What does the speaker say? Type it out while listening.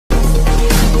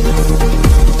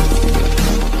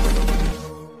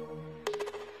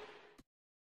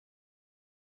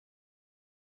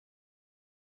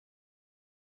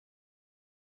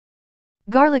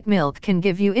Garlic milk can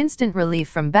give you instant relief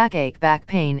from backache. Back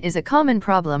pain is a common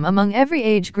problem among every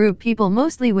age group. People,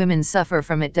 mostly women, suffer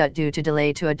from it. Due to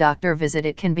delay to a doctor visit,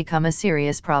 it can become a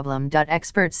serious problem.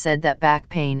 Experts said that back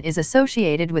pain is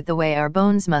associated with the way our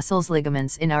bones, muscles,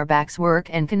 ligaments in our backs work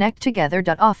and connect together.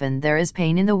 Often there is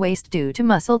pain in the waist due to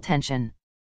muscle tension.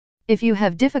 If you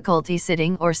have difficulty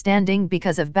sitting or standing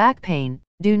because of back pain,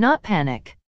 do not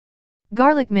panic.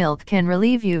 Garlic milk can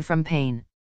relieve you from pain.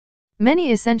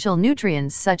 Many essential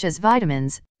nutrients such as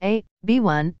vitamins A,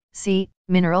 B1, C,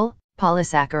 mineral,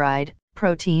 polysaccharide,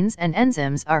 proteins and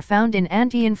enzymes are found in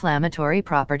anti-inflammatory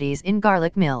properties in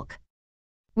garlic milk,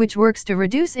 which works to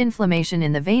reduce inflammation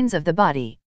in the veins of the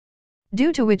body,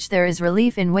 due to which there is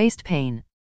relief in waist pain.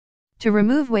 To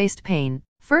remove waist pain,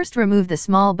 first remove the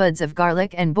small buds of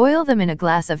garlic and boil them in a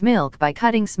glass of milk by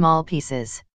cutting small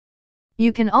pieces.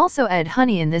 You can also add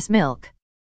honey in this milk.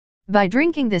 By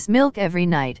drinking this milk every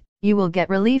night, you will get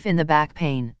relief in the back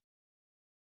pain.